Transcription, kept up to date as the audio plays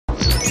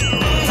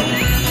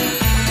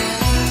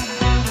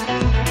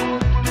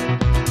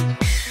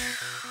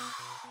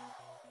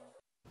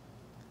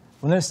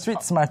오늘 스트리트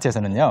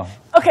스마트에서는요.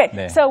 Okay,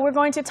 네. so we're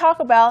going to talk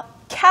about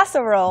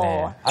casserole.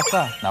 네,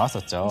 아까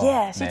나왔었죠.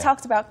 Yeah, she 네.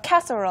 talked about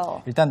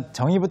casserole. 일단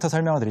정의부터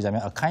설명을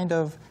드리자면 a kind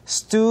of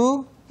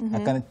stew,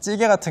 약간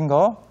찌개 같은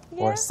거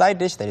or side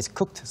dish that is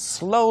cooked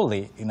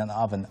slowly in an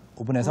oven.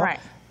 오븐에서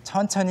Right.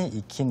 천천히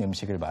익힌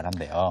음식을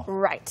말한대요.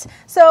 Right.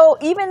 So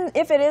even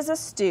if it is a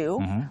stew,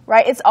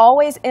 right, it's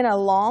always in a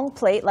long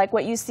plate like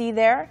what you see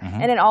there,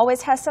 and it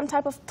always has some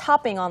type of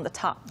topping on the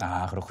top.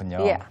 아,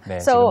 그렇군요. Yeah. 네,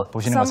 so 지금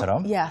보시는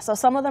것처럼. Yeah. So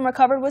some of them are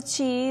covered with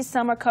cheese,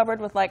 some are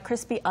covered with like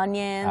crispy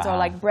onions or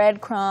like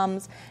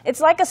breadcrumbs. It's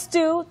like a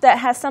stew that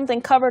has something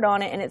covered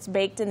on it and it's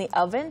baked in the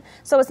oven.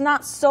 So it's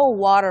not so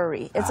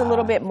watery. It's a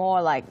little bit more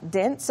like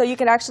dense. So you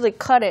can actually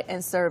cut it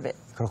and serve it.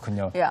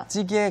 그렇군요. Yeah.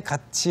 찌개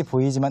같이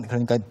보이지만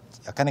그러니까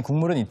약간의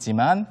국물은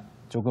있지만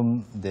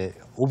조금 이제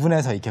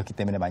오븐에서 익혔기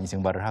때문에 많이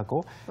증발을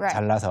하고 Right.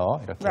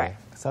 잘라서 이렇게 Right.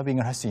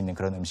 서빙을 할 수 있는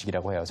그런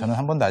음식이라고 해요. 저는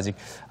한 번도 아직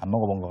안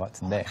먹어본 것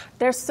같은데.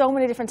 There's so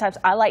many different types.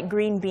 I like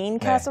green bean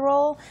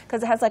casserole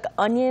because it has like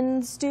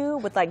onion stew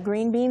with like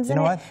green beans You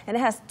in know it, what? and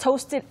it has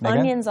toasted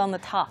Megan? onions on the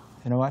top.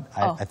 You know what?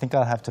 I think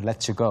I'll have to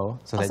let you go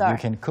so that sorry. you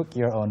can cook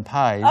your own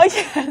pies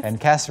yes. and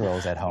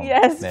casseroles at home.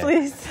 Yes,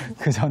 please.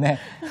 그 전에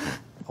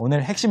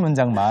오늘 핵심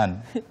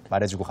문장만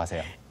말해주고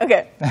가세요.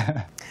 Okay.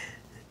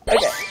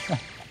 Okay.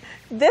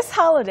 This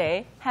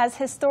holiday has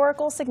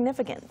historical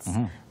significance.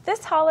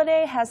 This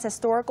holiday has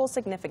historical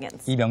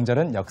significance. 이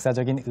명절은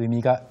역사적인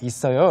의미가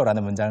있어요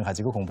라는 문장을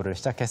가지고 공부를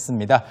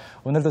시작했습니다.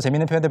 오늘도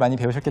재미있는 표현들 많이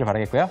배우셨기를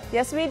바라겠고요.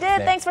 Yes, we did.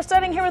 네. Thanks for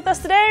studying here with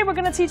us today. We're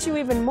going to teach you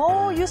even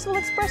more useful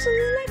expressions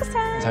next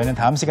time. 저희는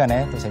다음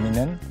시간에 또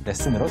재미있는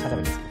레슨으로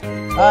찾아뵙겠습니다.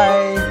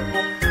 Bye!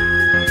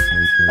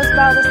 Let's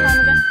bow this time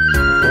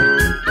again.